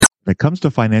When it comes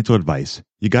to financial advice,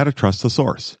 you got to trust the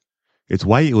source. It's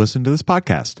why you listen to this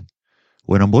podcast.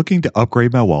 When I'm looking to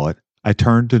upgrade my wallet, I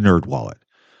turn to NerdWallet.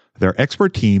 Their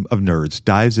expert team of nerds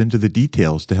dives into the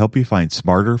details to help you find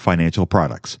smarter financial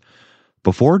products.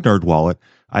 Before NerdWallet,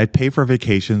 I'd pay for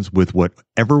vacations with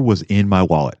whatever was in my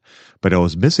wallet, but I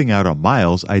was missing out on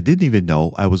miles I didn't even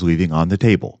know I was leaving on the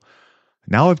table.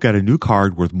 Now I've got a new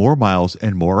card worth more miles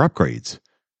and more upgrades.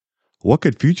 What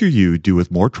could future you do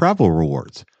with more travel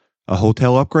rewards? A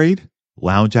hotel upgrade?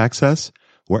 Lounge access?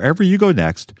 Wherever you go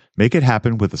next, make it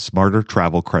happen with a smarter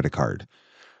travel credit card.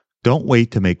 Don't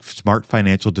wait to make smart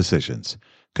financial decisions.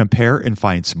 Compare and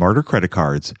find smarter credit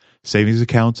cards, savings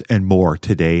accounts, and more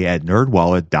today at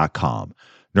nerdwallet.com.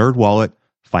 NerdWallet,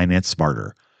 finance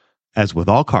smarter. As with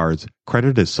all cards,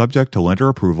 credit is subject to lender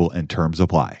approval and terms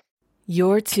apply.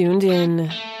 You're tuned in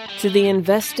to the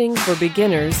Investing for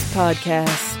Beginners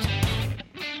podcast.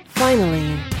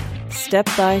 Finally,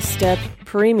 step-by-step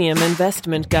premium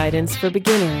investment guidance for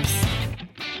beginners.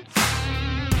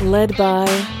 Led by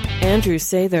Andrew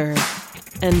Sather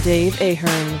and Dave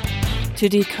Ahern to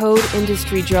decode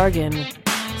industry jargon,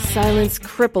 silence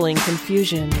crippling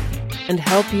confusion, and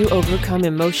help you overcome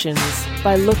emotions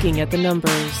by looking at the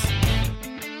numbers.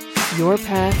 Your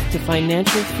path to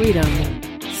financial freedom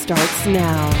starts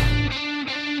now.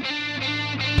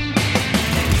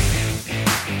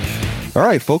 All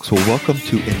right, folks. Well, welcome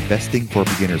to Investing for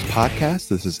Beginners podcast.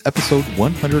 This is episode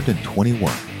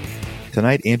 121.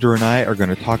 Tonight, Andrew and I are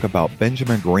going to talk about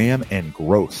Benjamin Graham and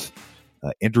growth.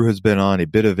 Andrew has been on a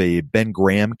bit of a Ben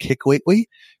Graham kick lately.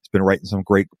 He's been writing some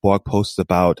great blog posts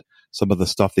about some of the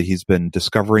stuff that he's been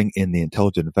discovering in the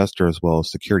Intelligent Investor as well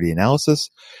as security analysis.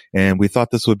 And we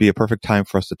thought this would be a perfect time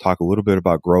for us to talk a little bit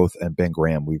about growth and Ben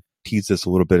Graham. We teased this a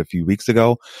little bit a few weeks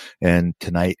ago, and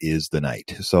tonight is the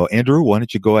night. So, Andrew, why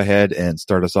don't you go ahead and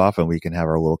start us off and we can have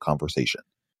our little conversation.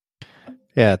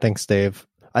 Yeah, thanks, Dave.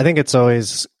 I think it's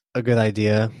always a good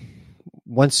idea.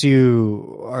 Once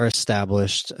you are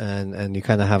established and you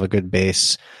kind of have a good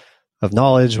base of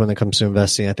knowledge when it comes to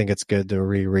investing, I think it's good to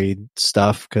reread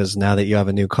stuff because now that you have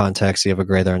a new context, you have a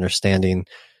greater understanding,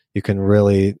 you can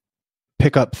really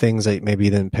pick up things that maybe you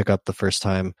didn't pick up the first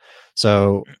time.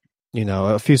 So, you know,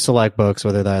 a few select books,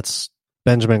 whether that's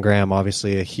Benjamin Graham,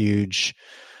 obviously a huge,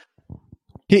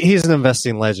 he's an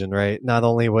investing legend, right? Not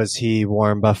only was he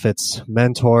Warren Buffett's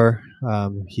mentor,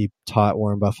 he taught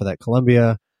Warren Buffett at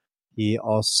Columbia. He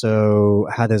also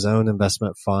had his own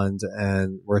investment fund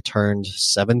and returned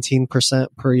 17%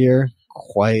 per year.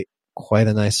 Quite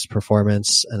a nice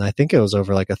performance. And I think it was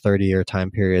over like a 30-year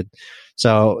time period.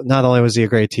 So not only was he a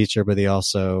great teacher, but he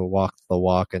also walked the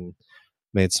walk and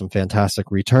made some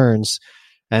fantastic returns.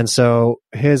 And so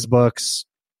his books,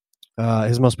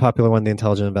 his most popular one, The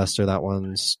Intelligent Investor, that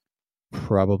one's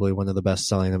probably one of the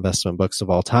best-selling investment books of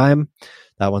all time.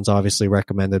 That one's obviously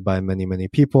recommended by many, many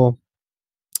people.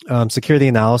 Security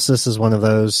Analysis is one of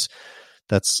those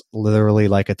that's literally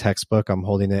like a textbook. I'm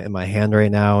holding it in my hand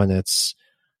right now, and it's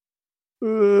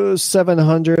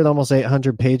 700, almost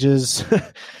 800 pages.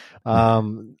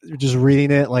 Just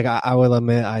reading it, like I will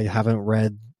admit, I haven't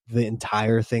read the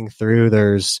entire thing through.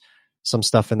 There's some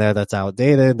stuff in there that's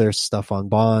outdated. There's stuff on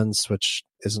bonds, which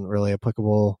isn't really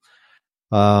applicable.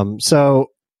 So,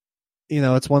 you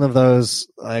know, it's one of those,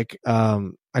 like,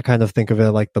 I kind of think of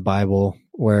it like the Bible,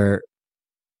 where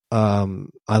I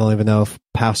don't even know if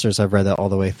pastors have read it all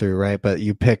the way through, right? But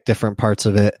you pick different parts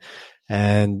of it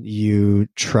and you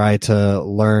try to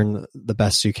learn the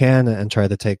best you can and try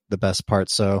to take the best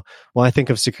parts. So when I think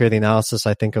of security analysis,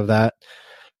 I think of that.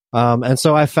 And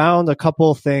so I found a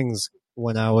couple things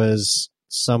when I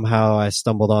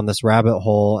stumbled on this rabbit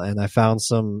hole, and I found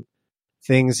some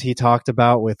things he talked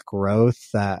about with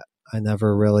growth that I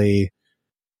never really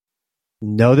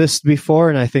noticed before.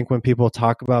 And I think when people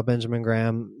talk about Benjamin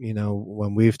Graham, you know,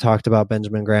 when we've talked about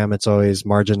Benjamin Graham, it's always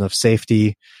margin of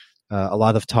safety, a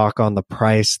lot of talk on the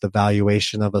price, the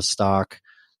valuation of a stock,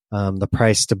 the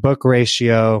price to book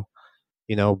ratio,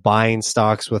 you know, buying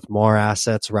stocks with more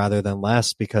assets rather than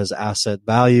less because asset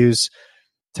values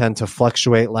tend to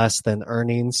fluctuate less than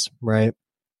earnings, right?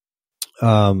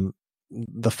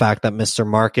 The fact that Mr.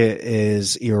 Market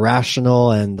is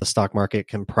irrational and the stock market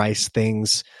can price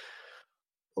things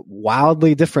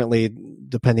wildly differently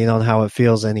depending on how it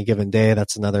feels any given day.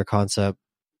 That's another concept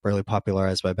really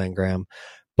popularized by Ben Graham.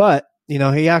 But, you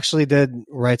know, he actually did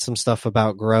write some stuff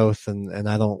about growth, and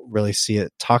I don't really see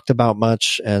it talked about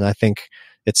much. And I think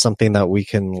it's something that we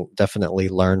can definitely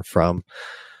learn from.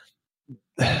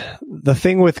 The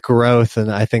thing with growth, and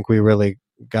I think we really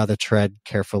got to tread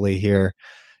carefully here,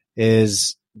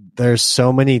 is there's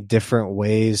so many different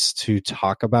ways to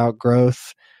talk about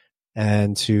growth.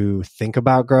 and to think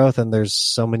about growth. And there's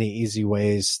so many easy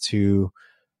ways to,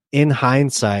 in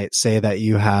hindsight, say that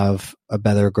you have a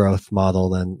better growth model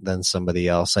than somebody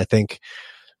else. I think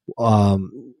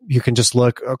you can just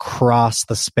look across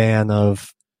the span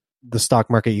of the stock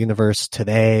market universe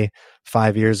today,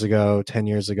 5 years ago, 10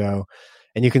 years ago,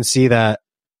 and you can see that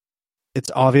it's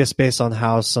obvious based on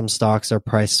how some stocks are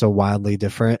priced so wildly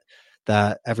different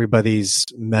that everybody's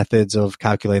methods of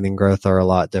calculating growth are a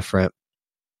lot different.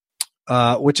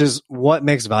 Which is what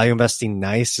makes value investing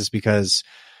nice, is because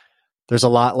there's a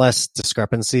lot less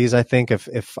discrepancies. I think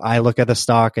if I look at a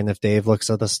stock and if Dave looks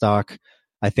at the stock,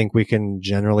 I think we can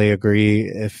generally agree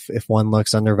if one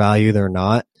looks undervalued or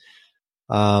not.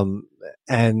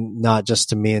 And not just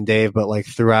to me and Dave, but like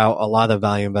throughout a lot of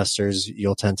value investors,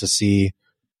 you'll tend to see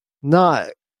not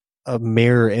a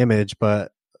mirror image,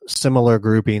 but similar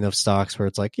grouping of stocks where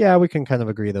it's like, yeah, we can kind of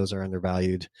agree those are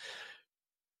undervalued.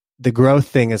 The growth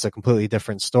thing is a completely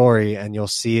different story, and you'll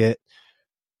see it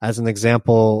as an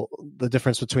example, the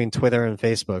difference between Twitter and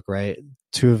Facebook, right?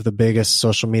 Two of the biggest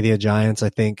social media giants. I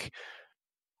think,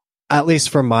 at least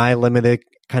from my limited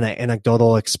kind of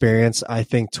anecdotal experience, I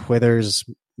think Twitter's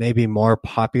maybe more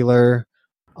popular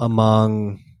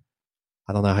among,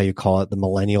 I don't know how you call it, the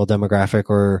millennial demographic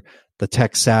or the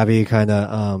tech savvy kind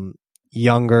of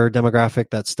younger demographic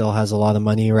that still has a lot of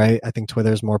money, right? I think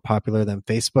Twitter is more popular than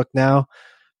Facebook now,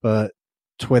 but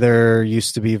Twitter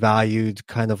used to be valued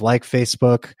kind of like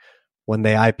Facebook when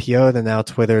they IPO'd, and now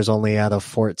Twitter's only at a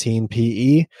 14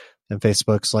 PE and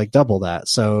Facebook's like double that.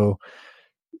 So,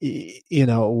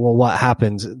 well, what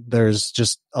happened? There's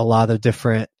just a lot of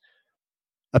different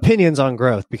opinions on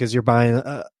growth because you're buying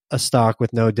a stock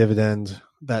with no dividend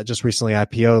that just recently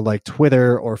IPO'd like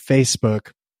Twitter or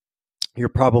Facebook. You're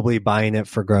probably buying it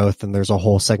for growth, and there's a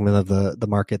whole segment of the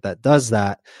market that does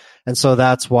that. And so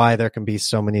that's why there can be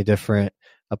so many different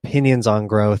opinions on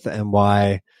growth, and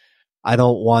why I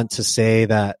don't want to say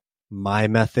that my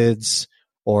methods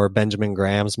or Benjamin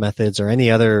Graham's methods or any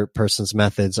other person's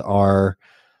methods are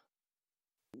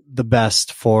the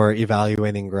best for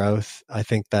evaluating growth. I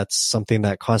think that's something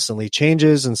that constantly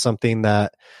changes and something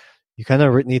that you kind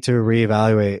of need to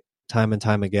reevaluate time and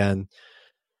time again.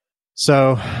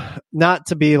 So not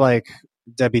to be like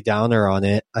Debbie Downer on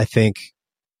it, I think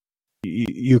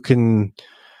you can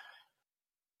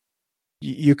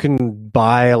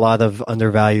buy a lot of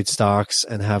undervalued stocks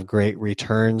and have great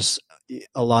returns.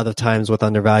 A lot of times with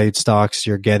undervalued stocks,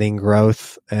 you're getting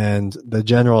growth, and the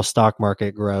general stock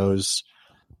market grows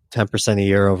 10% a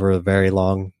year over a very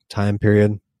long time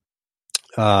period.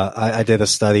 I did a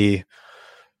study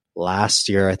last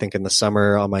year, I think in the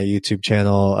summer, on my YouTube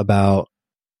channel about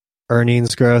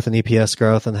earnings growth and EPS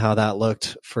growth and how that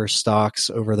looked for stocks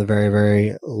over the very,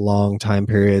 very long time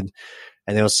period.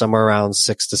 And it was somewhere around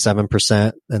 6 to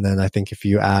 7%. And then I think if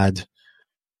you add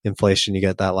inflation, you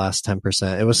get that last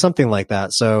 10%. It was something like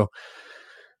that. So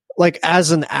like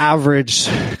as an average,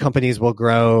 companies will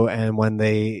grow, and when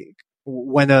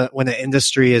an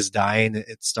industry is dying,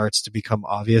 it starts to become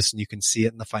obvious and you can see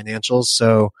it in the financials.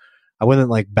 So I wouldn't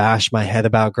like bash my head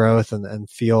about growth and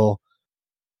feel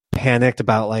panicked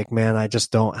about like, man, I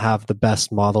just don't have the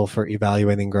best model for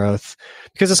evaluating growth,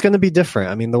 because it's going to be different.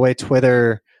 I mean, the way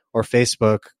Twitter or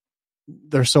Facebook,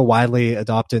 they're so widely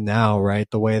adopted now, right?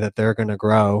 The way that they're going to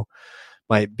grow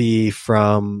might be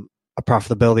from a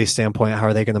profitability standpoint. How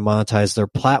are they going to monetize their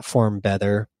platform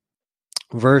better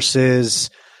versus,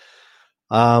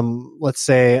 let's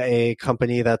say a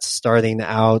company that's starting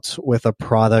out with a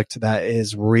product that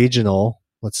is regional.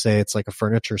 Let's say it's like a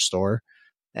furniture store,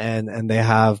 and they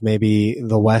have maybe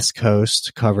the West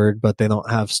Coast covered, but they don't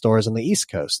have stores on the East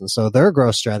Coast. And so their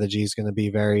growth strategy is going to be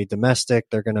very domestic.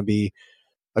 They're going to be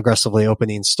aggressively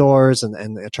opening stores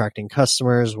and attracting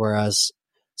customers, whereas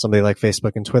somebody like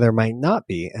Facebook and Twitter might not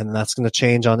be. And that's going to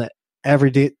change on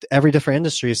every different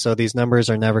industry. So these numbers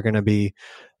are never going to be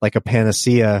like a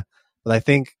panacea. But I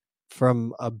think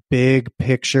from a big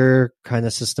picture kind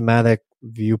of systematic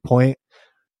viewpoint,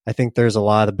 I think there's a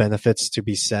lot of benefits to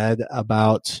be said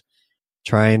about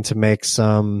trying to make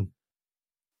some,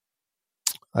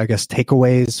 I guess,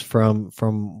 takeaways from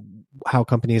how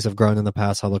companies have grown in the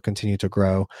past, how they'll continue to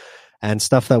grow, and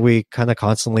stuff that we kind of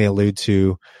constantly allude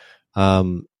to,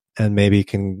 and maybe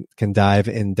can dive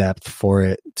in depth for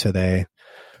it today.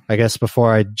 I guess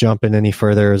before I jump in any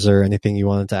further, is there anything you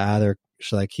wanted to add, or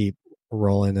should I keep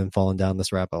rolling and falling down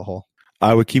this rabbit hole?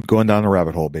 I would keep going down the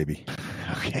rabbit hole, baby.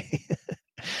 Okay.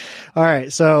 All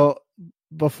right. So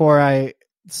before I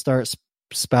start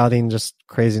spouting just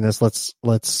craziness, let's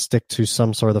stick to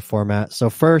some sort of format. So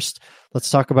first, let's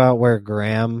talk about what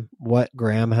Ben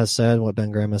Graham has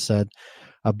said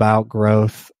about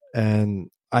growth and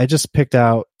I just picked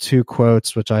out 2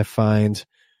 quotes which I find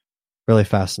really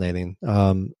fascinating.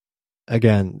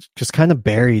 Again, just kind of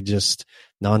buried just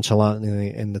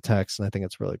nonchalantly in the text, and I think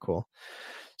it's really cool.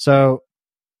 So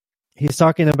he's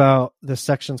talking about this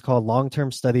section's called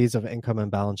Long-Term Studies of Income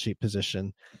and Balance Sheet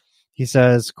Position. He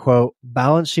says, quote,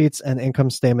 balance sheets and income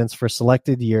statements for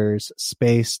selected years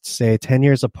spaced, say, 10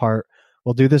 years apart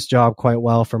will do this job quite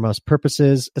well for most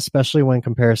purposes, especially when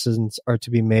comparisons are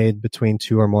to be made between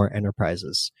 2 or more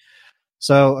enterprises.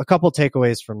 So a couple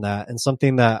takeaways from that, and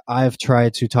something that I've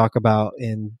tried to talk about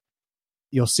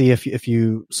you'll see if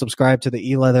you subscribe to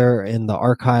the e-letter in the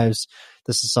archives,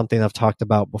 this is something I've talked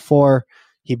about before.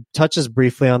 He touches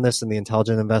briefly on this in The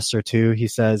Intelligent Investor too. He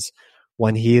says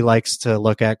when he likes to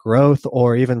look at growth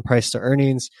or even price to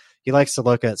earnings, he likes to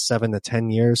look at 7 to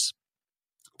 10 years.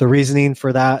 The reasoning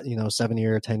for that,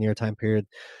 7-year, 10-year time period,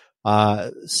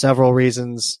 several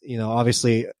reasons.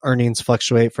 Obviously earnings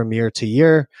fluctuate from year to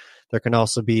year. There can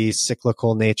also be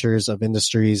cyclical natures of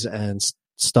industries and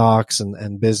stocks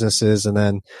and businesses. And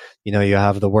then, you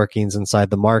have the workings inside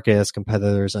the market as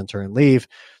competitors enter and leave.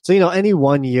 So, any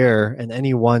one year and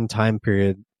any one time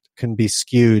period can be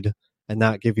skewed and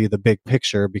not give you the big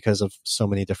picture because of so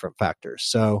many different factors.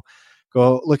 So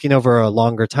go looking over a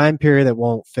longer time period, it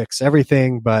won't fix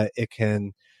everything, but it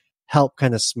can help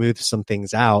kind of smooth some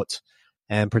things out.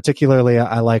 And particularly,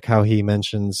 I like how he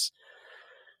mentions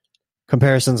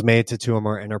comparisons made to 2 or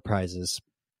more enterprises.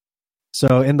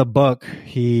 So in the book,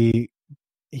 he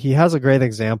has a great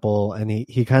example, and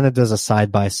he kind of does a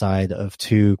side-by-side of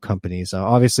 2 companies.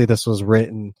 Obviously, this was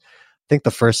written, I think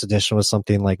the first edition was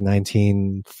something like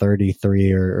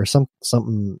 1933 or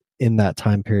something in that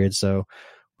time period. So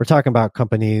we're talking about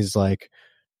companies like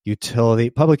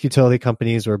public utility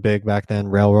companies were big back then.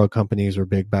 Railroad companies were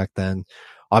big back then.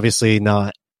 Obviously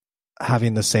not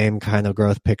having the same kind of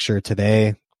growth picture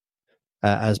today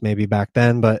as maybe back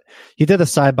then, but he did a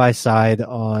side-by-side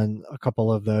on a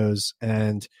couple of those,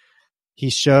 and he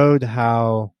showed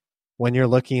how when you're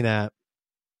looking at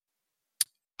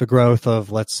the growth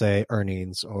of, let's say,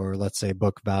 earnings or let's say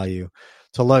book value,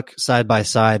 to look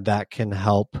side-by-side, that can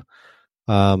help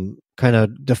kind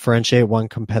of differentiate one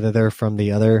competitor from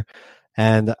the other.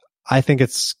 And I think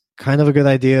it's kind of a good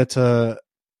idea to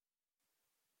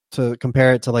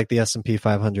compare it to like the S&P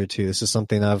 500 too. This is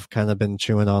something I've kind of been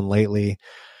chewing on lately.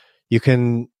 You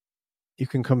can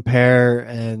compare,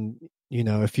 and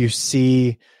if you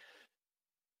see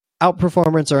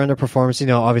outperformance or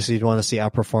underperformance, obviously you'd want to see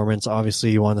outperformance.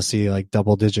 Obviously you want to see like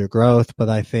double-digit growth, but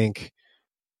I think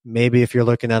maybe if you're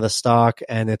looking at a stock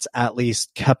and it's at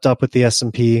least kept up with the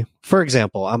S&P, for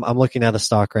example, I'm looking at a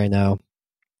stock right now.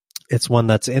 It's one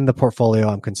that's in the portfolio.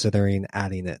 I'm considering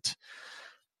adding it.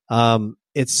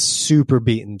 It's super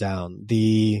beaten down.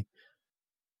 The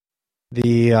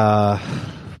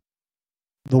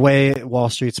way Wall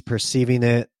Street's perceiving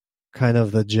it, kind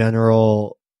of the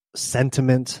general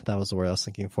sentiment, that was the word I was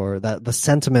thinking for, that the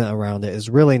sentiment around it is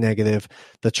really negative.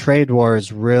 The trade war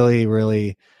is really,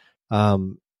 really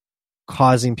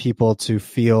causing people to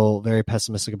feel very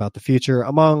pessimistic about the future,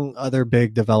 among other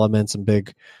big developments and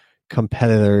big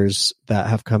competitors that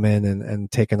have come in and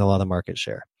taken a lot of market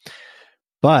share.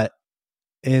 But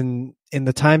in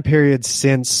the time period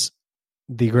since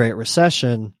the Great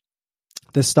Recession,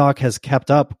 this stock has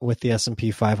kept up with the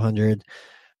S&P 500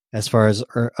 as far as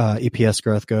EPS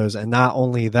growth goes. And not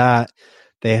only that,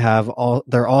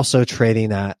 they're also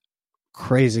trading at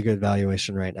crazy good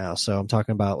valuation right now. So I'm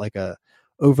talking about like a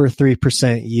over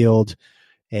 3% yield,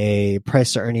 a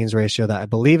price to earnings ratio that I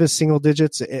believe is single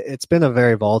digits. It's been a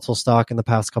very volatile stock in the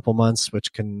past couple months,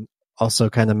 which can also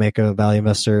kind of make a value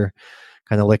investor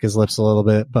kind of lick his lips a little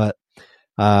bit, but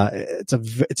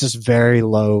it's just very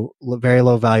low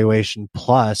valuation.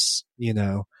 Plus,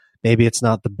 maybe it's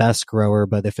not the best grower,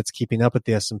 but if it's keeping up with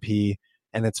the S&P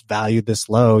and it's valued this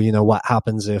low, what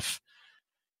happens if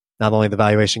not only the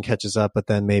valuation catches up, but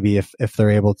then maybe if they're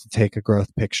able to take a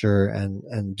growth picture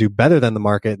and do better than the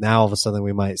market, now all of a sudden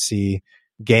we might see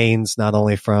gains not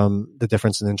only from the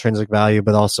difference in intrinsic value,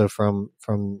 but also from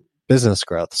business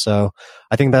growth. So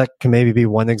I think that can maybe be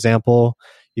one example.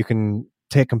 You can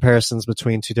take comparisons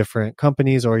between 2 different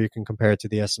companies, or you can compare it to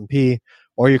the S&P,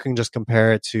 or you can just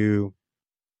compare it to,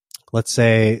 let's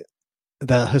say,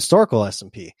 the historical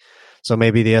S&P. So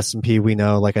maybe the S&P, we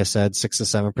know, like I said, 6 to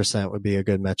 7% would be a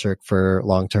good metric for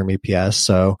long-term EPS.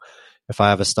 So if I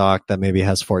have a stock that maybe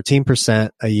has 14%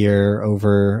 a year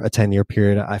over a 10-year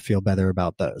period, I feel better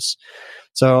about those.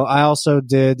 So I also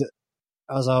did,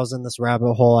 as I was in this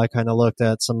rabbit hole, I kind of looked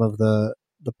at some of the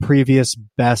previous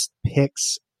best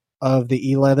picks of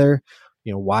the e-leather.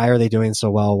 Why are they doing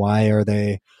so well? Why are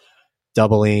they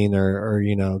doubling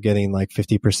or getting like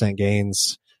 50%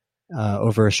 gains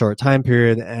over a short time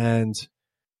period. And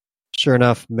sure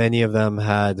enough, many of them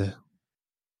had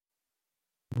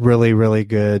really, really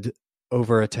good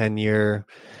over a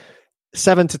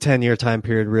 7 to 10 year time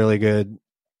period, really good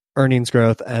earnings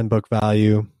growth and book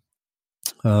value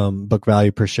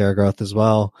per share growth as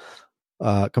well,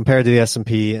 compared to the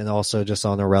S&P, and also just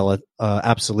on a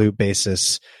absolute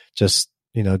basis, just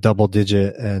double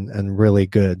digit and really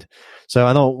good. So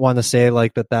I don't want to say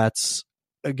like that's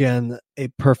again a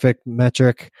perfect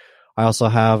metric. I also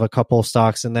have a couple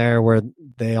stocks in there where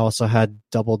they also had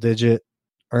double digit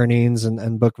earnings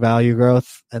and book value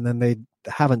growth, and then they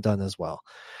haven't done as well.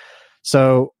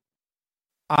 So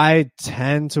I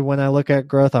tend to, when I look at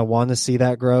growth, I want to see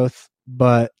that growth,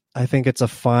 but I think it's a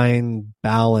fine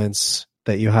balance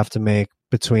that you have to make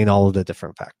between all of the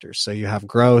different factors. So you have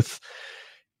growth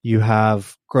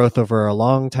over a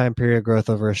long time period, growth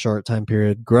over a short time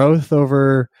period, growth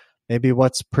over maybe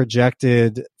what's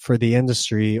projected for the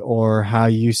industry, or how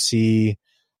you see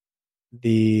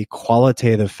the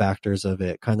qualitative factors of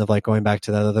it. Kind of like going back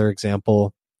to that other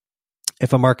example,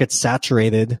 if a market's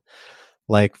saturated,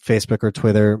 like Facebook or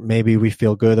Twitter, maybe we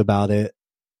feel good about it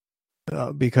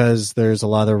because there's a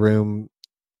lot of room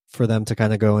for them to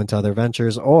kind of go into other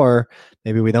ventures, or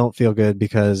maybe we don't feel good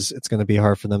because it's going to be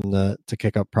hard for them to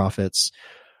kick up profits,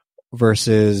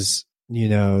 versus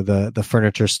the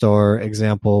furniture store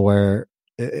example, where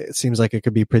it seems like it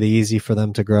could be pretty easy for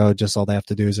them to grow. Just all they have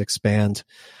to do is expand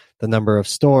the number of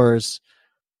stores,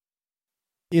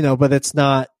 but that's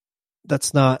not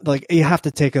like, you have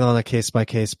to take it on a case by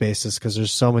case basis, because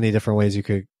there's so many different ways you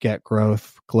could get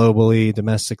growth globally,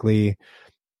 domestically,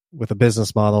 with a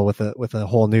business model, with a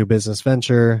whole new business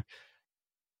venture,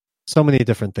 so many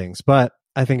different things. But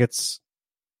I think it's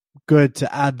good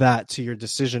to add that to your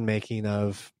decision making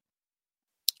of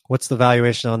what's the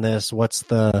valuation on this, what's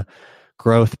the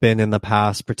growth been in the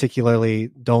past. Particularly,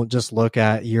 don't just look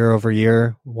at year over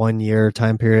year, 1 year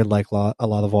time period like a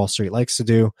lot of Wall Street likes to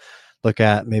do. Look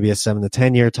at maybe a 7 to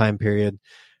 10 year time period,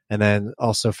 and then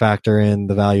also factor in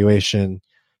the valuation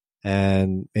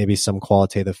and maybe some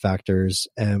qualitative factors.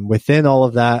 And within all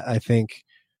of that, I think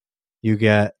you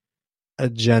get a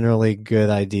generally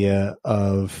good idea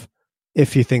of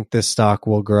if you think this stock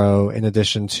will grow, in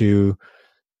addition to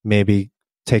maybe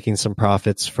taking some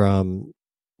profits from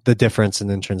the difference in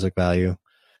intrinsic value.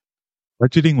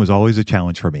 Budgeting was always a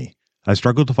challenge for me. I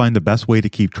struggled to find the best way to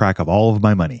keep track of all of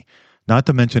my money, not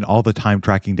to mention all the time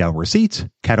tracking down receipts,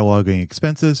 cataloging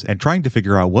expenses, and trying to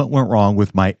figure out what went wrong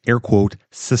with my air quote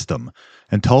system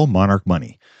until Monarch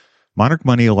Money. Monarch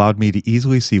Money allowed me to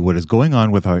easily see what is going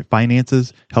on with my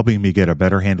finances, helping me get a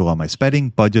better handle on my spending,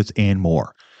 budgets, and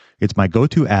more. It's my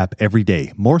go-to app every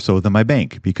day, more so than my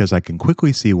bank, because I can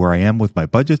quickly see where I am with my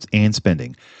budgets and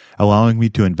spending, allowing me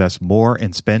to invest more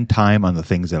and spend time on the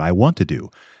things that I want to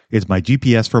do. It's my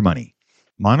GPS for money.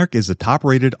 Monarch is the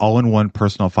top-rated all-in-one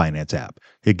personal finance app.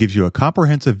 It gives you a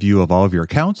comprehensive view of all of your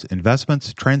accounts,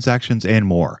 investments, transactions, and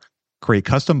more. Create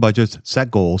custom budgets, set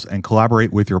goals, and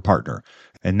collaborate with your partner.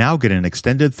 And now get an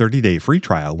extended 30-day free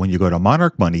trial when you go to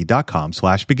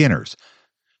monarchmoney.com/beginners.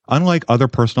 Unlike other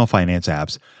personal finance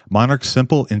apps, Monarch's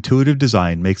simple, intuitive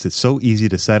design makes it so easy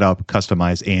to set up,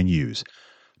 customize, and use.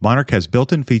 Monarch has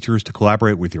built-in features to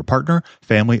collaborate with your partner,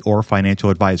 family, or financial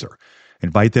advisor.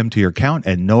 Invite them to your account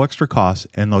at no extra cost,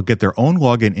 and they'll get their own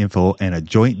login info and a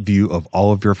joint view of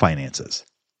all of your finances.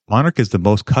 Monarch is the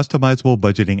most customizable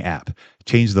budgeting app.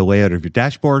 Change the layout of your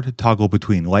dashboard, toggle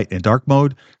between light and dark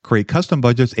mode, create custom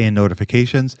budgets and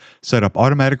notifications, set up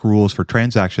automatic rules for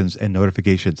transactions and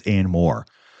notifications, and more.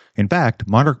 In fact,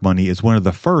 Monarch Money is one of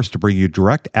the first to bring you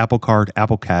direct Apple Card,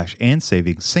 Apple Cash, and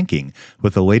savings syncing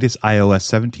with the latest iOS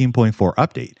 17.4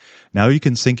 update. Now you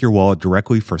can sync your wallet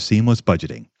directly for seamless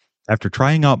budgeting. After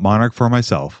trying out Monarch for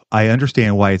myself, I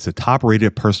understand why it's a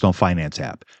top-rated personal finance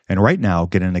app. And right now,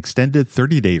 get an extended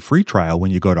 30-day free trial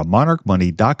when you go to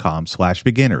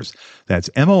monarchmoney.com/beginners. That's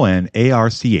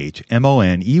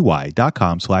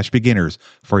monarchmoney.com/beginners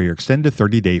for your extended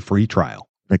 30-day free trial.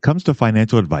 When it comes to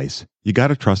financial advice, you got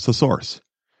to trust the source.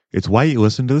 It's why you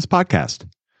listen to this podcast.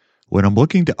 When I'm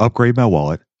looking to upgrade my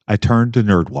wallet, I turn to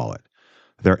NerdWallet.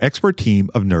 Their expert team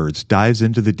of nerds dives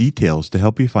into the details to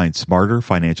help you find smarter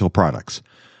financial products.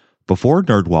 Before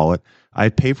NerdWallet,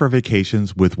 I'd pay for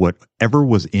vacations with whatever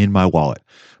was in my wallet,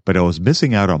 but I was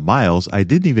missing out on miles I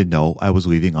didn't even know I was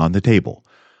leaving on the table.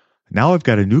 Now I've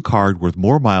got a new card with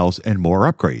more miles and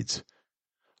more upgrades.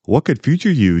 What could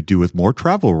future you do with more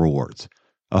travel rewards?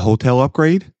 A hotel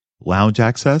upgrade? Lounge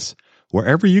access?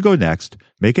 Wherever you go next,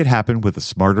 make it happen with a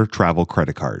smarter travel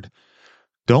credit card.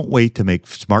 Don't wait to make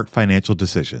smart financial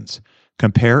decisions.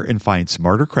 Compare and find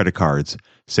smarter credit cards,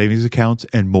 savings accounts,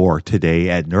 and more today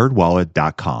at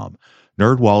nerdwallet.com.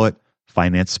 NerdWallet,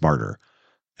 finance smarter.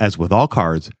 As with all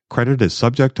cards, credit is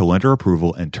subject to lender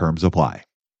approval and terms apply.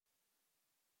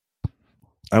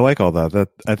 I like all that.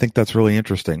 I think that's really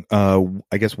interesting.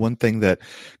 I guess one thing that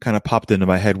kind of popped into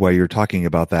my head while you're talking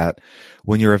about that,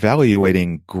 when you're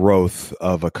evaluating growth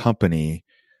of a company,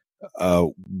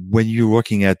 when you're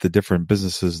looking at the different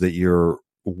businesses that you're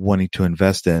wanting to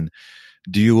invest in,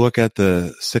 do you look at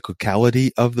the cyclicality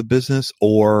of the business,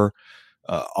 or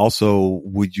also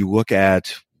would you look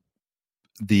at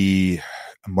the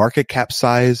market cap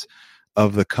size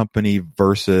of the company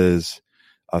versus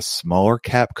a smaller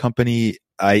cap company?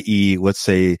 I.e., let's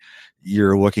say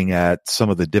you're looking at some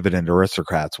of the dividend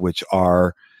aristocrats, which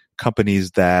are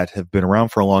companies that have been around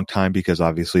for a long time because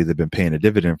obviously they've been paying a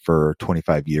dividend for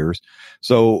 25 years.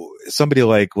 So somebody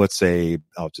like, let's say,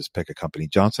 I'll just pick a company,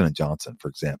 Johnson & Johnson, for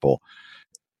example.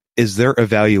 Is their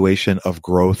evaluation of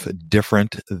growth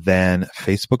different than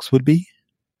Facebook's would be?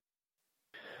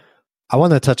 I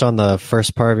want to touch on the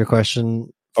first part of your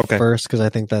question Okay. first, because I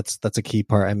think that's a key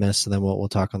part I missed, and then we'll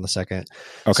talk on the second.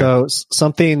 Okay. So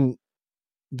something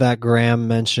that Graham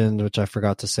mentioned, which I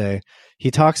forgot to say,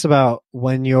 he talks about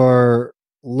when you're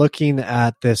looking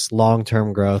at this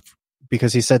long-term growth,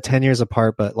 because he said 10 years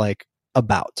apart, but like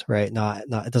about, right? Not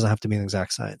it doesn't have to be an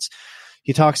exact science.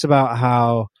 He talks about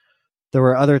how there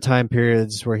were other time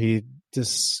periods where I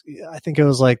think it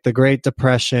was like the Great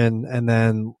Depression, and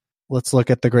then let's look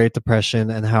at the Great Depression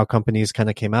and how companies kind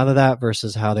of came out of that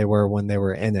versus how they were when they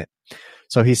were in it.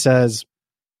 So he says,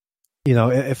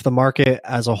 if the market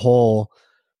as a whole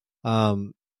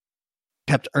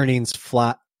kept earnings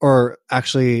flat, or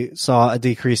actually saw a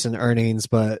decrease in earnings,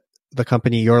 but the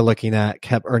company you're looking at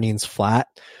kept earnings flat.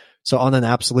 So on an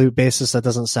absolute basis, that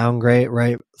doesn't sound great,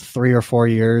 right? 3 or 4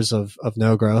 years of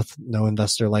no growth. No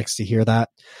investor likes to hear that.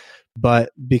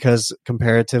 But because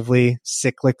comparatively,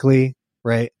 cyclically,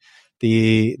 right,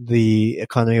 the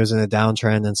economy was in a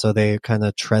downtrend, and so they kind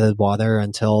of treaded water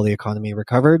until the economy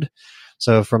recovered.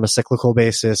 So from a cyclical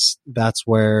basis, that's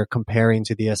where comparing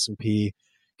to the S&P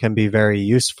can be very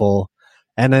useful.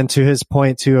 And then to his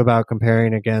point too about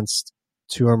comparing against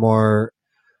 2 or more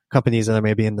companies that are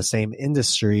maybe in the same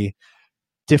industry,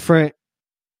 different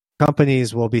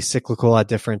companies will be cyclical at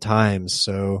different times.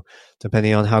 So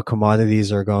depending on how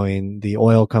commodities are going, the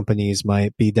oil companies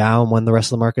might be down when the rest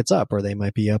of the market's up, or they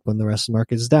might be up when the rest of the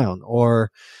market is down. Or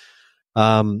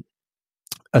a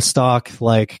stock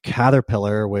like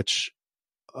Caterpillar, which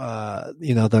I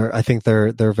think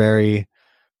they're very.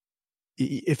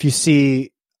 If you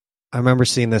see, I remember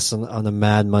seeing this on the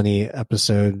Mad Money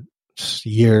episode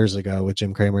years ago with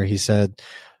Jim Cramer. He said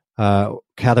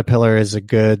Caterpillar is a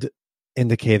good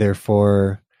indicator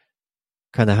for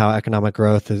kind of how economic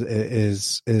growth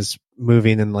is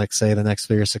moving in, like, say, the next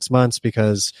 3 or 6 months,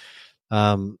 because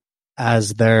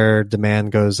as their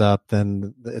demand goes up,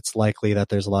 then it's likely that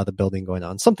there's a lot of building going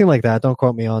on. Something like that. Don't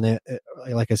quote me on it.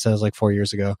 Like I said, it was like 4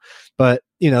 years ago. But,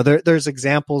 there's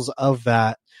examples of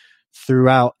that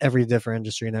throughout every different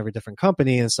industry and every different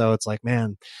company. And so it's like,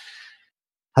 man,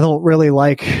 I don't really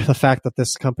like the fact that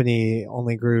this company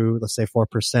only grew, let's say,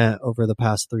 4% over the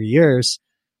past 3 years.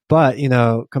 But,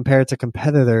 compared to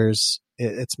competitors,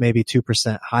 it's maybe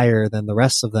 2% higher than the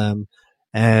rest of them.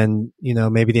 And,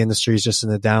 maybe the industry is just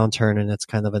in a downturn, and it's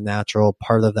kind of a natural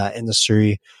part of that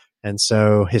industry. And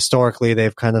so historically,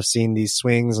 they've kind of seen these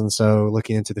swings. And so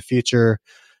looking into the future,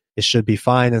 it should be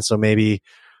fine. And so maybe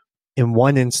in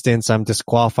one instance, I'm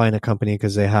disqualifying a company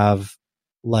because they have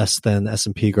less than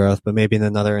S&P growth, but maybe in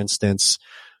another instance,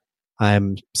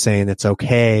 I'm saying it's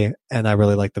okay and I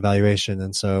really like the valuation.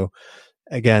 And so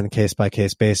again, case by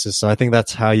case basis. So I think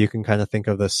that's how you can kind of think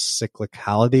of the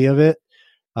cyclicality of it.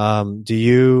 Do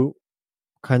you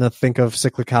kind of think of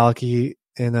cyclicality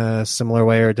in a similar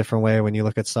way or a different way when you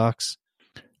look at stocks?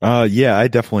 Yeah, I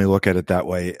definitely look at it that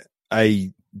way.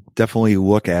 I definitely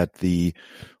look at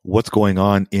what's going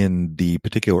on in the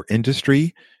particular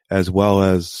industry, as well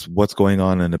as what's going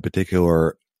on in a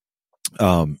particular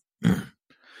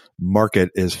market,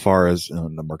 as far as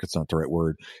the market's not the right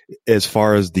word, as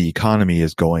far as the economy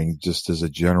is going, just as a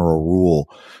general rule,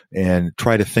 and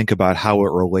try to think about how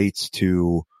it relates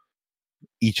to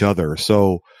each other.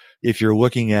 So if you're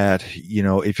looking at,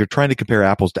 if you're trying to compare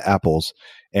apples to apples,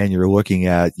 and you're looking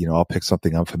at, I'll pick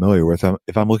something I'm familiar with.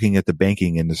 If I'm looking at the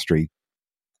banking industry,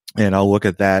 and I'll look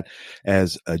at that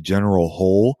as a general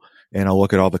whole, and I'll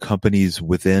look at all the companies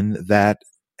within that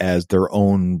as their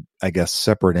own, I guess,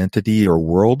 separate entity or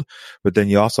world. But then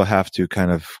you also have to kind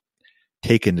of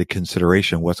take into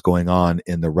consideration what's going on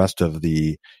in the rest of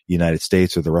the United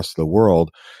States or the rest of the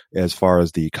world as far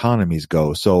as the economies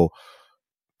go. So,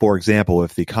 for example,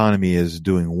 if the economy is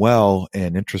doing well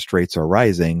and interest rates are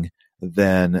rising,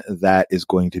 then that is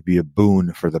going to be a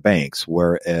boon for the banks.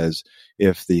 Whereas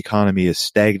if the economy is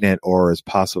stagnant or is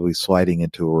possibly sliding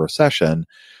into a recession,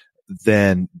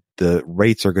 then the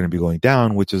rates are going to be going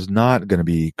down, which is not going to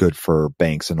be good for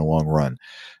banks in the long run.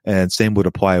 And same would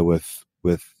apply with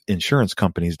insurance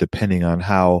companies, depending on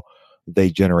how they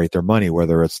generate their money,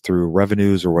 whether it's through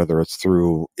revenues or whether it's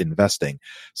through investing.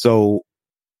 So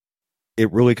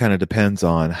it really kind of depends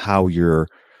on how you're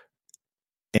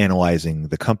analyzing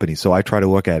the company. So I try to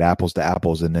look at apples to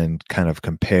apples and then kind of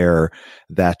compare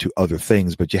that to other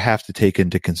things, but you have to take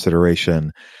into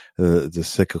consideration the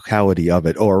cyclicality of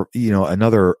it. Or,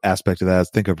 another aspect of that is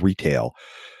think of retail.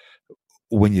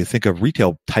 When you think of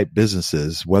retail type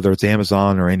businesses, whether it's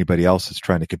Amazon or anybody else that's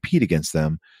trying to compete against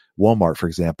them, Walmart, for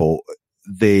example,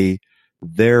 the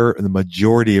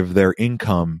majority of their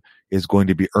income is going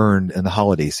to be earned in the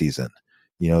holiday season.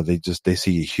 They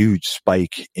see a huge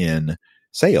spike in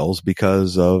sales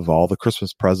because of all the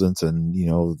Christmas presents and,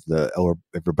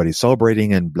 everybody's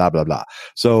celebrating and blah, blah, blah.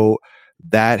 So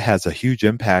that has a huge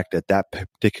impact at that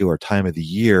particular time of the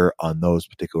year on those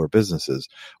particular businesses.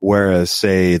 Whereas,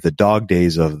 say, the dog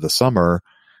days of the summer,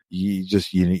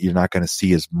 you're not going to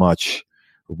see as much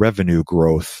revenue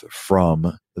growth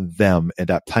from them in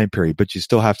that time period, but you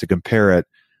still have to compare it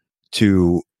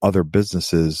to other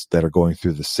businesses that are going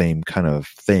through the same kind of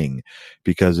thing.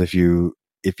 Because if you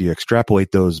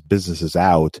extrapolate those businesses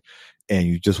out and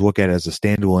you just look at it as a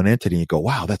standalone entity, you go,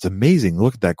 wow, that's amazing.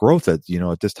 Look at that growth at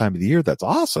this time of the year. That's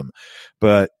awesome.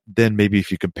 But then maybe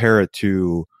if you compare it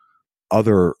to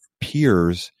other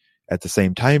peers at the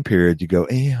same time period, you go,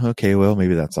 okay, well,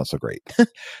 maybe that's not so great.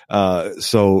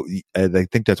 So I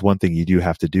think that's one thing you do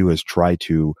have to do is try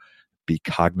to be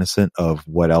cognizant of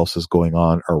what else is going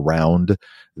on around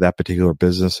that particular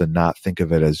business and not think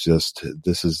of it as just,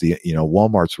 this is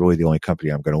Walmart's really the only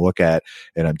company I'm going to look at,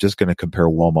 and I'm just going to compare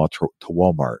Walmart to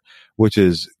Walmart, which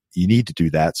is, you need to do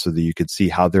that so that you can see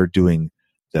how they're doing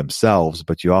themselves,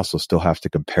 but you also still have to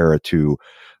compare it to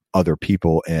other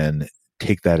people and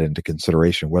take that into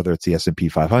consideration, whether it's the S&P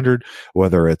 500,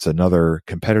 whether it's another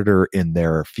competitor in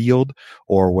their field,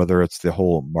 or whether it's the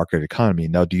whole market economy.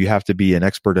 Now, do you have to be an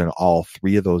expert in all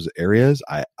three of those areas?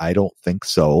 I don't think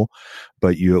so,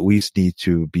 but you at least need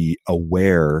to be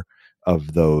aware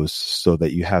of those so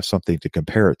that you have something to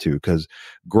compare it to, because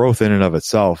growth in and of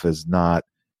itself is not,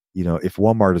 if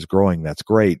Walmart is growing, that's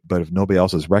great, but if nobody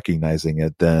else is recognizing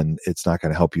it, then it's not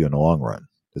going to help you in the long run.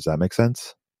 Does that make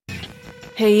sense?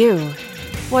 Hey you,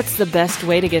 what's the best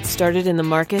way to get started in the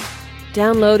market?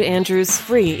 Download Andrew's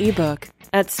free ebook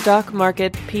at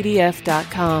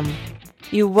stockmarketpdf.com.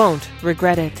 You won't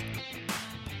regret it.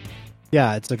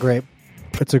 Yeah, it's a great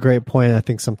point. I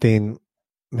think something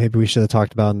maybe we should have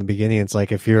talked about in the beginning. It's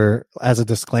like, if you're, as a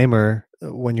disclaimer,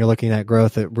 when you're looking at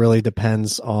growth, it really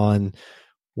depends on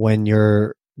what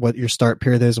your start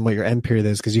period is and what your end period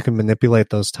is, because you can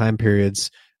manipulate those time periods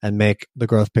and make the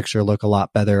growth picture look a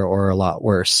lot better or a lot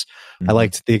worse. Mm-hmm. I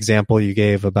liked the example you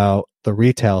gave about the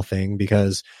retail thing,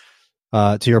 because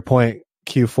to your point,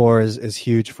 Q4 is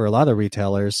huge for a lot of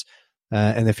retailers.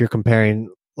 And if you're comparing,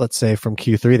 let's say, from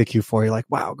Q3 to Q4, you're like,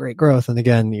 wow, great growth. And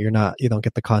again, you don't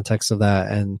get the context of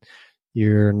that, and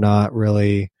you're not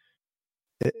really,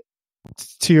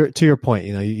 to your point,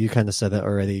 you kind of said that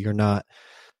already. You're not,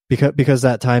 because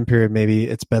that time period, maybe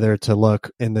it's better to look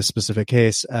in this specific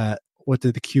case at what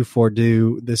did the Q4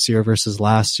 do this year versus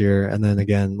last year, and then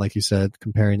again, like you said,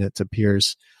 comparing it to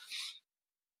peers.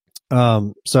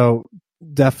 So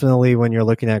definitely, when you're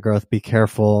looking at growth, be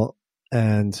careful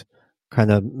and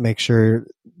kind of make sure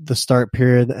the start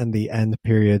period and the end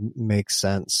period makes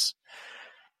sense.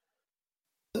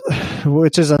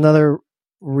 Which is another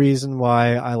reason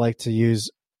why I like to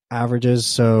use averages.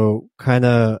 So kind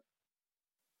of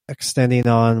extending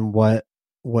on what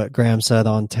Graham said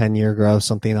on 10-year growth,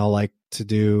 something I'll like to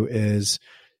do is,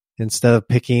 instead of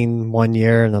picking one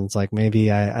year and it's like, maybe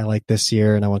I like this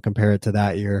year and I want to compare it to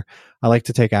that year, I like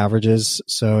to take averages.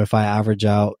 So if I average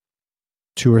out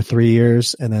 2 or 3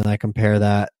 years and then I compare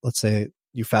that, let's say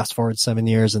you fast forward 7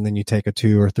 years and then you take a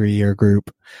 2 or 3 year group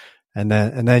and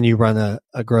then you run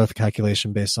a growth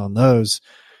calculation based on those,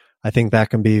 I think that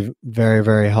can be very,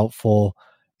 very helpful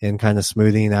in kind of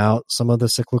smoothing out some of the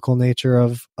cyclical nature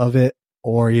of it,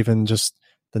 or even just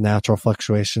the natural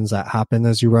fluctuations that happen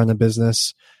as you run a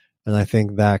business. And I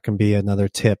think that can be another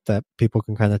tip that people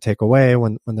can kind of take away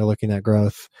when they're looking at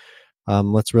growth.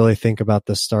 Let's really think about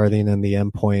the starting and the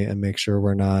end point and make sure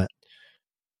we're not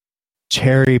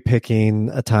cherry picking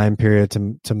a time period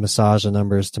to massage the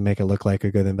numbers to make it look like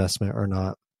a good investment or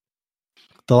not.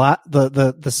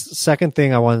 The second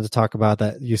thing I wanted to talk about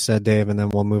that you said, Dave, and then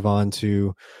we'll move on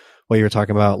to what you were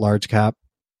talking about, large cap,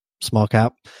 small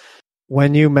cap.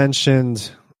 When you mentioned,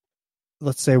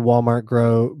 let's say Walmart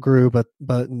grew,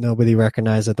 but nobody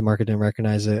recognized it, the market didn't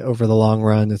recognize it. Over the long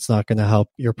run, it's not going to help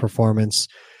your performance.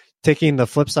 Taking the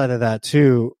flip side of that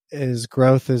too is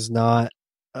growth is not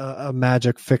a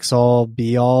magic fix-all,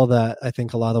 be-all that I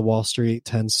think a lot of Wall Street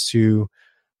tends to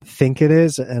think it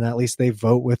is, and at least they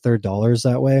vote with their dollars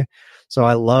that way. So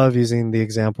I love using the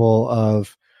example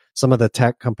of some of the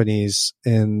tech companies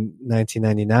in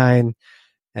 1999.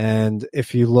 And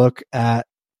if you look at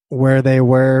where they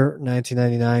were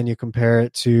 1999, you compare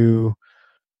it to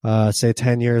say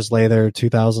 10 years later,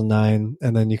 2009,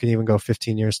 and then you can even go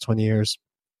 15 years, 20 years.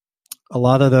 A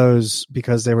lot of those,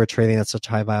 because they were trading at such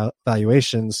high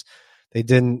valuations, they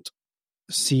didn't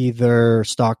see their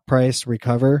stock price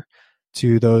recover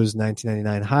to those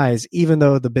 1999 highs, even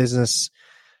though the business,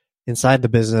 inside the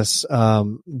business,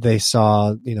 they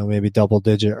saw, maybe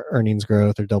double-digit earnings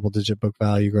growth or double-digit book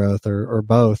value growth or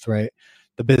both, right?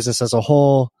 The business as a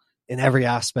whole in every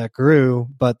aspect grew,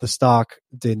 but the stock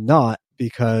did not,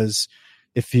 because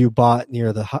if you bought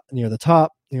near the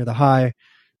top, near the high,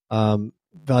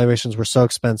 valuations were so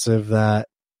expensive that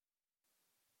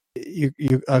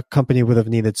a company would have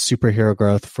needed superhero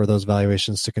growth for those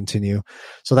valuations to continue.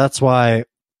 So that's why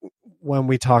when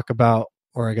we talk about,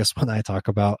 or I guess when I talk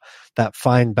about that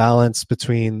fine balance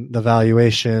between the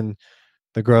valuation,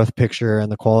 the growth picture, and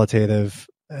the qualitative,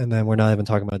 and then we're not even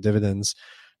talking about dividends.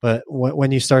 But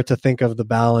when you start to think of the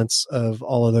balance of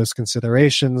all of those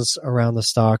considerations around the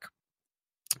stock,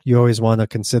 you always want to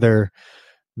consider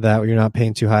that you're not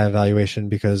paying too high a valuation,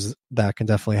 because that can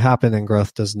definitely happen, and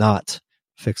growth does not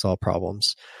fix all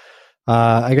problems.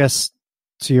 I guess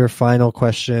to your final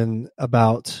question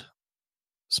about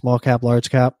small cap, large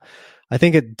cap, I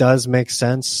think it does make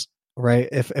sense, right?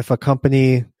 If a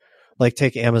company, like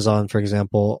take Amazon, for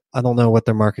example, I don't know what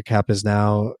their market cap is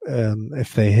now,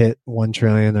 if they hit 1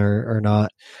 trillion or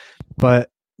not, but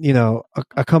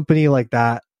a company like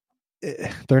that,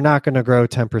 they're not going to grow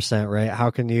 10%, right?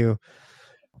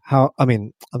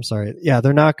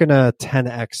 They're not going to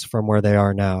 10x from where they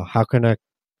are now. How can a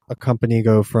company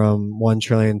go from 1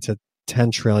 trillion to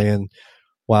 10 trillion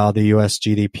while the US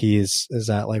GDP is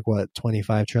at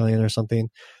 25 trillion or something?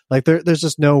 There's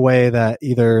just no way that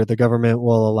either the government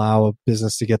will allow a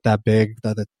business to get that big,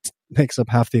 that it makes up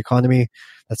half the economy.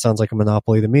 That sounds like a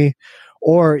monopoly to me.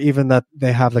 Or even that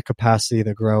they have the capacity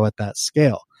to grow at that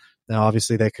scale. Now,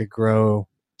 obviously they could grow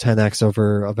 10x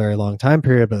over a very long time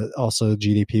period, but also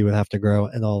GDP would have to grow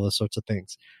and all those sorts of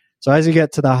things. So as you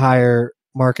get to the higher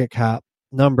market cap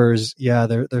numbers,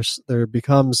 there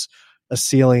becomes a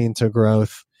ceiling to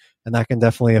growth, and that can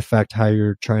definitely affect how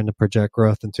you're trying to project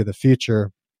growth into the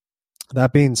future.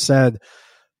 That being said,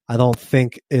 I don't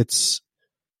think it's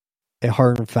a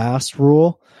hard and fast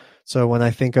rule. So when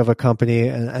I think of a company,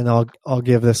 and I'll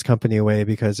give this company away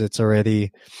because it's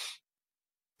already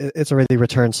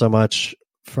returned so much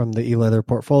from the e-leather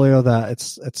portfolio that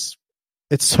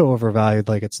it's so overvalued,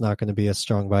 it's not going to be a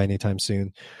strong buy anytime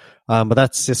soon. But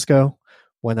that's Cisco.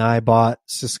 When I bought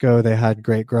Cisco, they had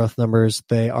great growth numbers.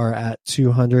 They are at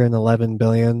 211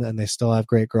 billion, and they still have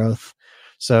great growth.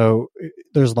 So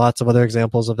there's lots of other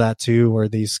examples of that too, where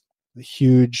these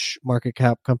huge market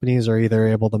cap companies are either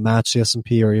able to match the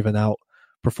S&P or even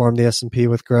outperform the S&P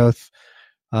with growth,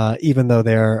 even though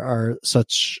they are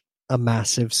such a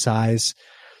massive size.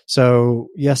 So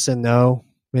yes and no,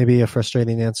 maybe a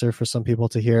frustrating answer for some people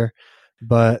to hear,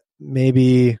 but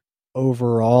maybe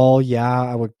overall,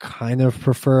 I would kind of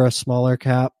prefer a smaller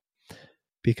cap,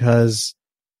 because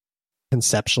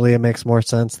conceptually it makes more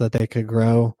sense that they could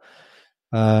grow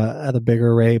at a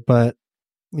bigger rate. But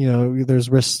there's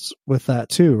risks with that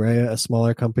too, right? A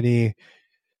smaller company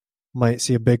might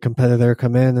see a big competitor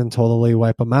come in and totally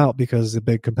wipe them out because the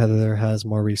big competitor has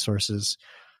more resources.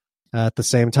 At the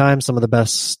same time, some of the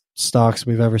best stocks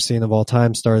we've ever seen of all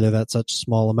time started at such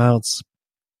small amounts.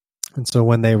 And so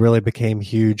when they really became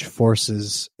huge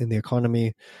forces in the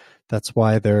economy, that's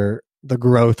why the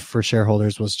growth for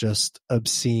shareholders was just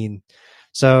obscene.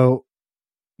 So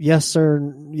yes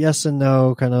and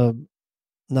no, kind of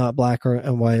not black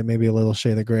and white, maybe a little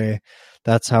shade of gray.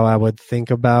 That's how I would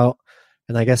think about.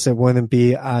 And I guess it wouldn't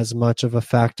be as much of a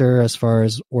factor as far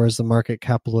as where's the market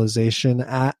capitalization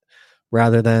at,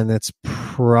 rather than it's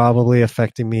probably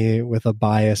affecting me with a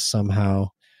bias somehow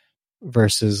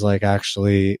versus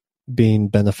actually being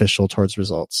beneficial towards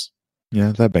results.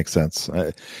 Yeah, that makes sense.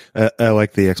 I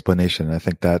like the explanation. I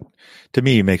think that to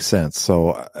me makes sense.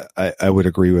 So I would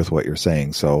agree with what you're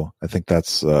saying. So I think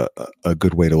that's a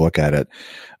good way to look at it.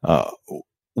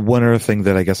 One other thing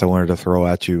that I guess I wanted to throw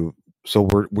at you. So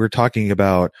we're talking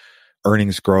about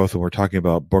earnings growth and we're talking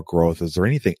about book growth. Is there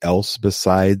anything else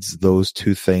besides those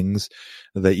two things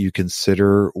that you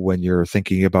consider when you're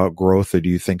thinking about growth? Or do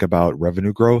you think about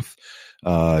revenue growth,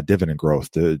 dividend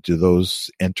growth? Do those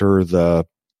enter the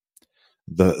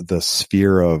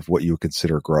sphere of what you would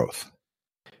consider growth?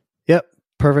 Yep.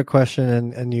 Perfect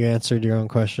question. And you answered your own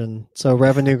question. So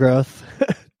revenue growth,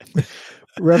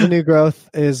 revenue growth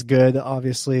is good,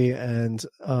 obviously. And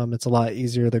it's a lot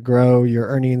easier to grow your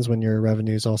earnings when your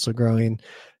revenue is also growing.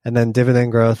 And then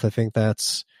dividend growth, I think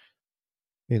that's,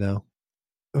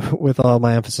 with all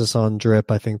my emphasis on drip,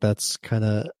 I think that's kind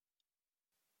of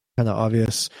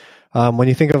obvious. When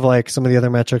you think of like some of the other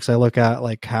metrics I look at,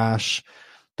 like cash,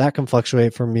 that can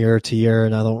fluctuate from year to year,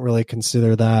 and I don't really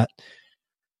consider that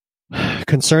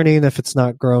concerning if it's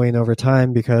not growing over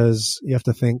time, because you have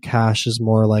to think cash is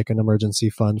more like an emergency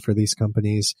fund for these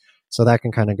companies, so that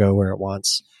can kind of go where it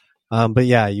wants. But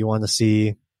yeah, you want to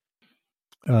see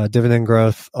dividend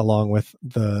growth along with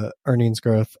the earnings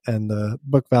growth and the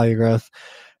book value growth.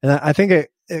 And I think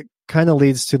it kind of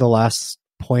leads to the last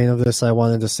point of this I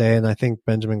wanted to say, and I think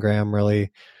Benjamin Graham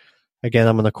really, again,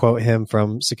 I'm going to quote him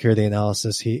from Security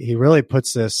Analysis. He really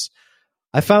puts this.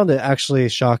 I found it actually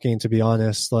shocking, to be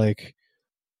honest. Like,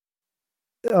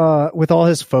 with all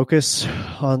his focus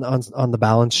on the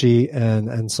balance sheet and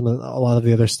a lot of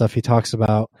the other stuff he talks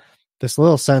about, this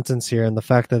little sentence here and the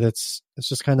fact that it's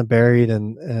just kind of buried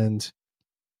and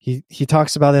he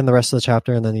talks about it in the rest of the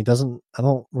chapter, and then I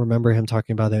don't remember him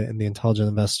talking about it in The Intelligent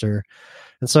Investor.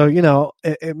 And so,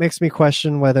 it makes me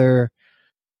question whether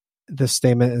this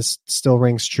statement still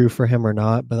rings true for him or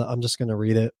not, but I'm just going to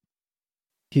read it.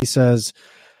 He says,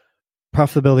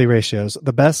 profitability ratios.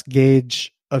 The best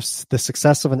gauge of the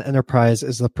success of an enterprise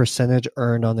is the percentage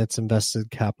earned on its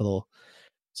invested capital.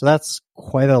 So that's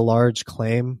quite a large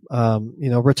claim.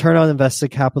 Return on invested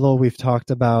capital, we've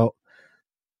talked about.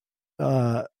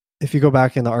 If you go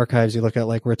back in the archives, you look at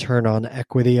like return on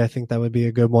equity. I think that would be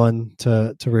a good one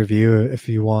to review if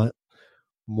you want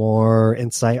more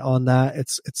insight on that.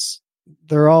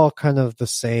 They're all kind of the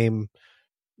same.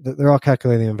 They're all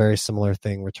calculating a very similar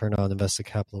thing: return on invested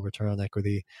capital, return on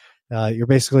equity. You're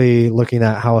basically looking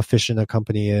at how efficient a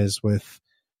company is with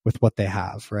what they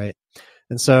have, right?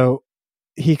 And so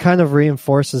he kind of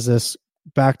reinforces this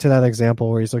back to that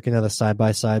example where he's looking at a side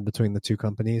by side between the two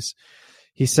companies.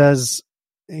 He says,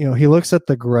 he looks at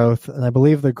the growth, and I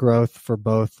believe the growth for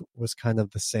both was kind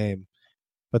of the same.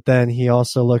 But then he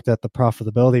also looked at the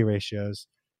profitability ratios,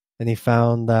 and he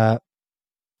found that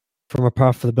from a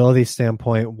profitability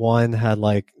standpoint, one had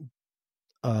like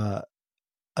a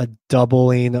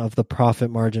doubling of the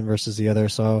profit margin versus the other.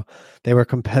 So they were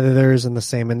competitors in the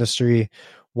same industry.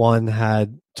 One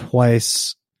had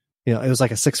twice, it was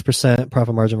like a 6%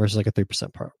 profit margin versus like a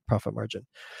 3% profit margin.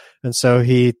 And so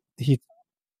he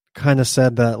kind of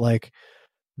said that like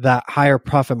that higher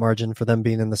profit margin for them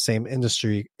being in the same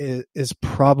industry is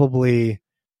probably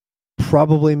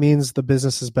means the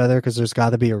business is better, because there's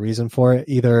got to be a reason for it.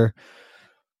 Either,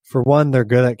 for one, they're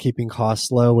good at keeping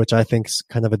costs low, which I think is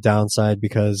kind of a downside,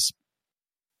 because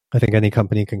I think any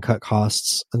company can cut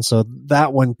costs. And so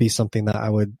that wouldn't be something that I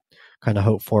would kind of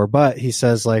hope for. But he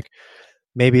says like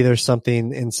maybe there's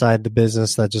something inside the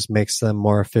business that just makes them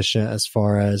more efficient, as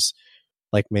far as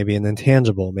like maybe an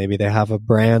intangible. Maybe they have a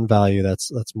brand value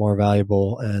that's more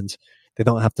valuable, and they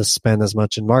don't have to spend as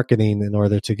much in marketing in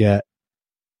order to get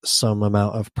some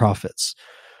amount of profits,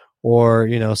 or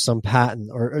some patent,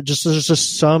 or just there's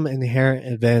just some inherent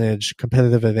advantage,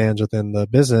 competitive advantage within the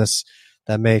business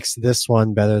that makes this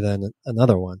one better than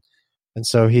another one. And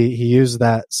so he used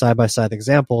that side by side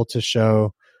example to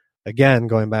show, again,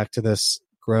 going back to this,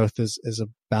 growth is a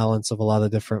balance of a lot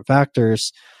of different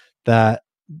factors, that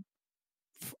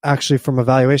actually from a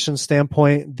valuation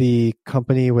standpoint, the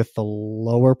company with the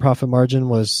lower profit margin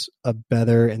was a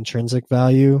better intrinsic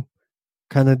value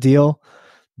kind of deal.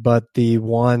 But the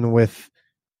one with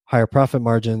higher profit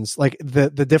margins, like the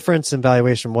difference in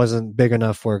valuation wasn't big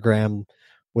enough where Graham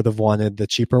would have wanted the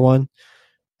cheaper one.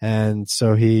 And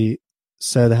so he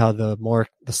said how the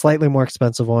slightly more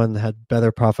expensive one had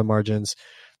better profit margins.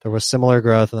 There was similar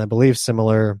growth, and I believe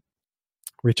similar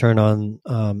return on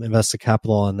invested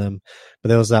capital on them. But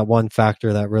there was that one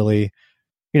factor that really,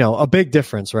 a big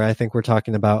difference, right? I think we're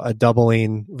talking about a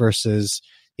doubling versus,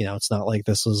 it's not like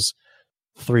this was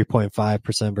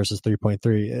 3.5% versus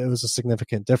 3.3. It was a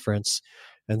significant difference.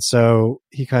 And so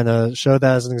he kind of showed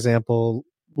that as an example,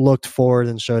 looked forward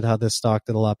and showed how this stock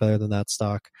did a lot better than that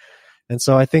stock. And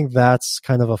so I think that's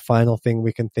kind of a final thing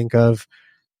we can think of.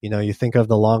 You think of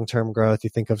the long-term growth, you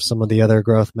think of some of the other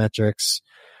growth metrics,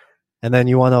 and then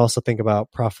you want to also think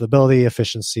about profitability,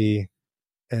 efficiency,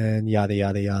 and yada,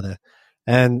 yada, yada.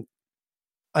 And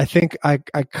I think I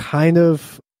kind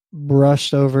of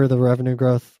brushed over the revenue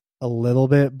growth a little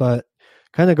bit, but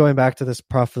kind of going back to this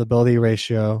profitability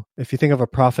ratio, if you think of a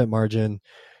profit margin,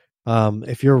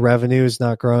 if your revenue is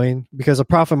not growing, because a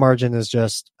profit margin is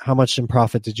just how much in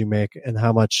profit did you make and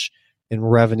how much in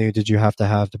revenue did you have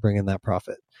to bring in that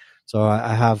profit. So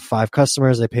I have 5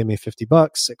 customers, they pay me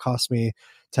 $50. It cost me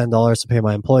 $10 to pay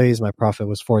my employees. My profit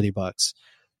was $40.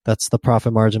 That's the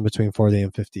profit margin between 40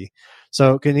 and 50.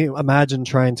 So can you imagine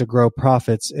trying to grow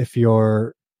profits if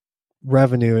your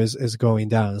revenue is going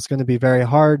down? It's going to be very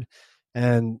hard.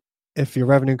 And if your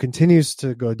revenue continues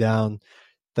to go down,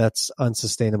 that's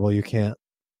unsustainable. You can't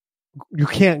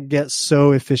get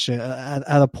so efficient.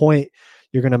 At a point,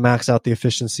 you're going to max out the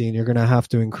efficiency and you're going to have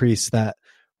to increase that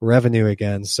revenue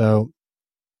again. So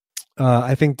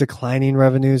I think declining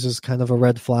revenues is kind of a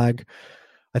red flag.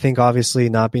 I think obviously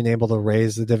not being able to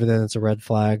raise the dividend is a red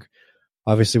flag.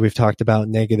 Obviously, we've talked about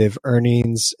negative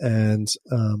earnings and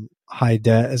high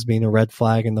debt as being a red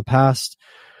flag in the past.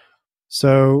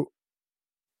 So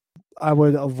I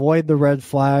would avoid the red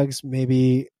flags,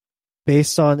 maybe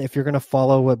based on, if you're going to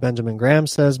follow what Benjamin Graham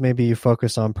says, maybe you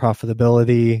focus on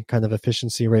profitability, kind of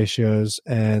efficiency ratios,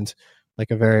 and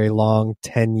like a very long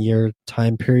 10-year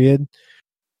time period.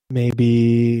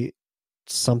 Maybe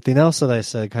something else that I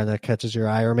said kind of catches your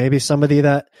eye, or maybe somebody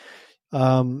that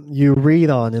you read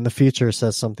on in the future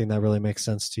says something that really makes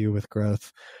sense to you with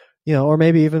growth. Or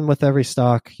maybe even with every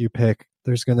stock you pick,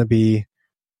 there's going to be,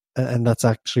 and that's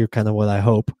actually kind of what I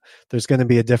hope, there's going to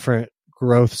be a different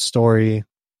growth story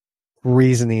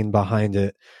reasoning behind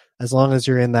it. As long as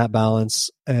you're in that balance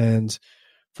and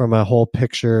from a whole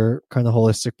picture, kind of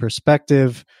holistic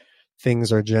perspective,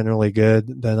 things are generally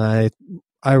good, then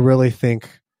I really think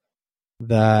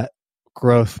that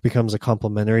growth becomes a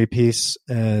complementary piece,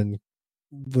 and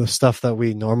the stuff that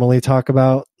we normally talk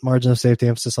about, margin of safety,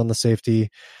 emphasis on the safety,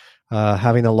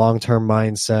 having a long-term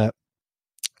mindset,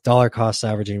 dollar cost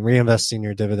averaging, reinvesting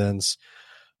your dividends,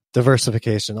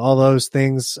 diversification, all those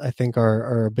things I think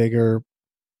are a bigger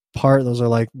part. Those are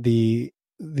like the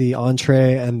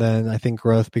entree, and then I think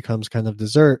growth becomes kind of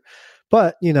dessert.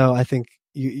 But, I think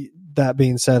that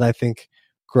being said, I think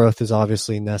growth is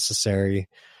obviously necessary.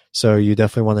 So you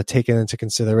definitely want to take it into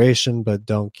consideration, but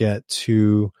don't get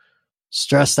too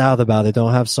stressed out about it.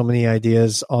 Don't have so many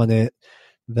ideas on it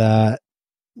that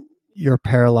you're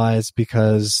paralyzed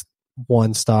because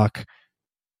one stock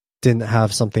didn't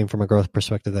have something from a growth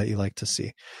perspective that you like to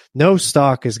see. No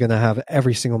stock is going to have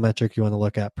every single metric you want to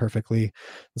look at perfectly.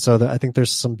 And so I think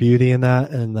there's some beauty in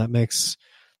that, and that makes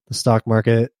the stock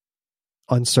market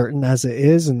uncertain as it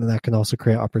is, and that can also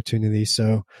create opportunity.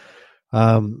 So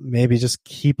maybe just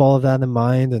keep all of that in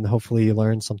mind, and hopefully you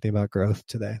learned something about growth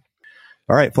today.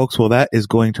 All right, folks. Well, that is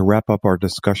going to wrap up our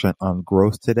discussion on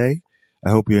growth today. I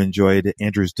hope you enjoyed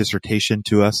Andrew's dissertation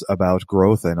to us about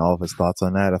growth and all of his thoughts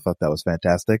on that. I thought that was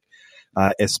fantastic.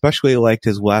 Especially liked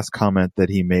his last comment that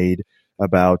he made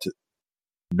about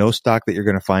no stock that you're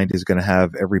going to find is going to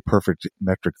have every perfect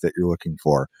metric that you're looking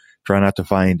for. Try not to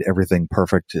find everything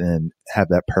perfect and have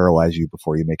that paralyze you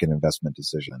before you make an investment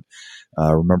decision.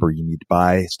 Remember, you need to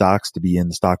buy stocks to be in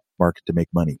the stock market to make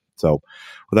money. So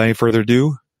without any further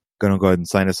ado, going to go ahead and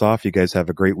sign us off. You guys have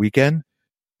a great weekend.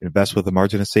 Invest with a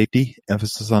margin of safety,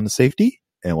 emphasis on the safety,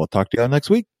 and we'll talk to you all next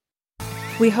week.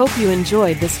 We hope you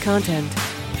enjoyed this content.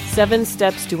 7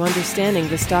 Steps to Understanding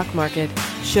the Stock Market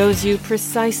shows you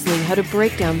precisely how to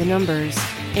break down the numbers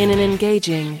in an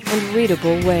engaging and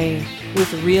readable way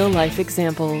with real-life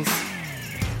examples.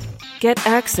 Get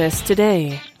access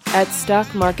today at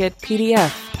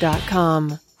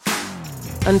stockmarketpdf.com.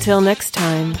 Until next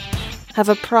time, have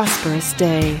a prosperous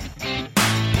day.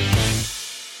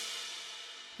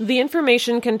 The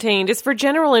information contained is for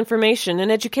general information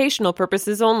and educational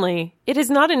purposes only. It is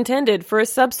not intended for a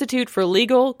substitute for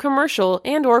legal, commercial,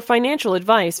 and/or financial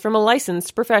advice from a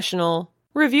licensed professional.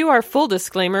 Review our full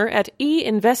disclaimer at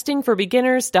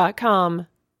einvestingforbeginners.com.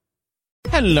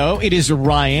 Hello, it is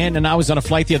Ryan, and I was on a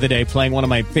flight the other day playing one of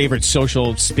my favorite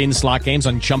social spin slot games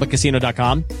on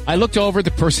ChumbaCasino.com. I looked over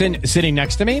the person sitting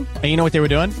next to me, and you know what they were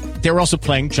doing? They were also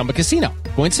playing Chumba Casino.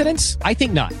 Coincidence? I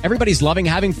think not. Everybody's loving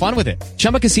having fun with it.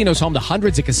 Chumba Casino is home to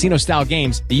hundreds of casino-style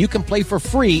games that you can play for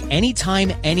free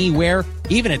anytime, anywhere,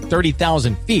 even at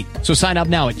 30,000 feet. So sign up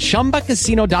now at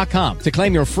ChumbaCasino.com to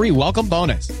claim your free welcome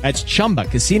bonus. That's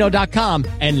ChumbaCasino.com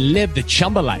and live the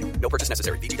Chumba life. No purchase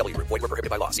necessary. VGW. Void were prohibited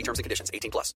by law. See terms and conditions.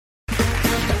 18+.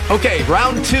 Okay,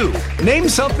 round two. Name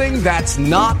something that's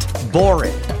not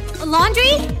boring. A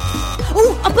laundry?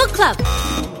 Ooh, a book club.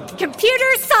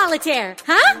 Computer solitaire,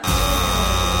 huh?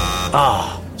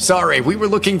 Ah, sorry. We were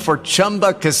looking for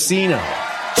Chumba Casino.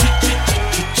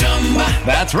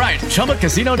 That's right.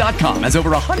 ChumbaCasino.com has over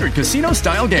 100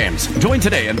 casino-style games. Join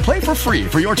today and play for free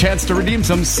for your chance to redeem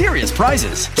some serious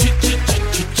prizes.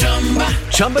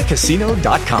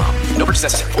 ChumbaCasino.com. No purchase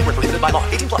necessary. Void were prohibited by law.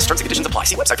 18+. Terms and conditions apply.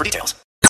 See website for details.